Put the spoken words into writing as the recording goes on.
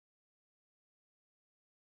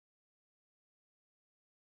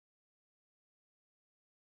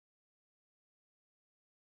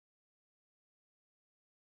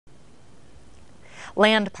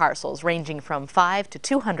Land parcels ranging from 5 to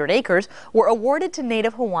 200 acres were awarded to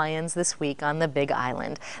Native Hawaiians this week on the Big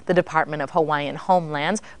Island. The Department of Hawaiian Home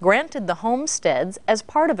Lands granted the homesteads as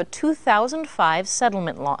part of a 2005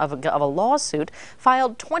 settlement of a lawsuit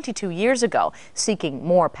filed 22 years ago, seeking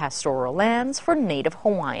more pastoral lands for Native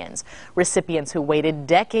Hawaiians. Recipients who waited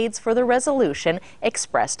decades for the resolution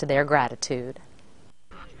expressed their gratitude.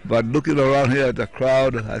 But looking around here at the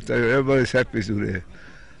crowd, I tell you, everybody's happy today.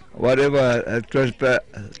 Whatever has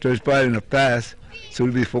transpired in the past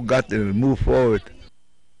should be forgotten and move forward.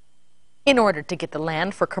 In order to get the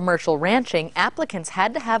land for commercial ranching, applicants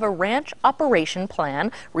had to have a ranch operation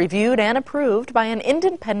plan reviewed and approved by an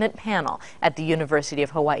independent panel at the University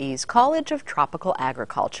of Hawaii's College of Tropical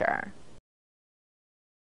Agriculture.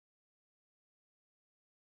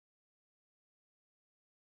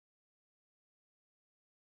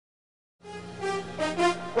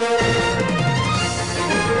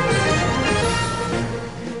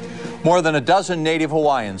 More than a dozen Native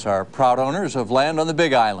Hawaiians are proud owners of land on the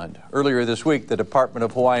Big Island. Earlier this week, the Department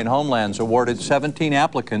of Hawaiian Home Lands awarded 17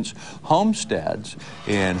 applicants homesteads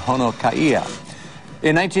in Honokaia.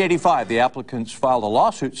 In 1985, the applicants filed a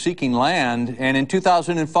lawsuit seeking land, and in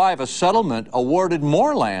 2005, a settlement awarded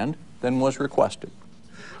more land than was requested.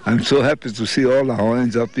 I'm so happy to see all the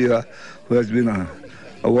Hawaiians up here who has been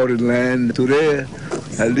awarded land. Today,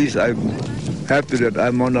 at least I'm happy that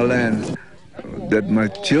I'm on the land, that my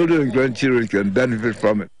children and grandchildren can benefit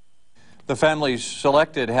from it. The families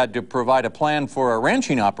selected had to provide a plan for a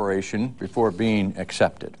ranching operation before being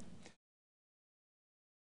accepted.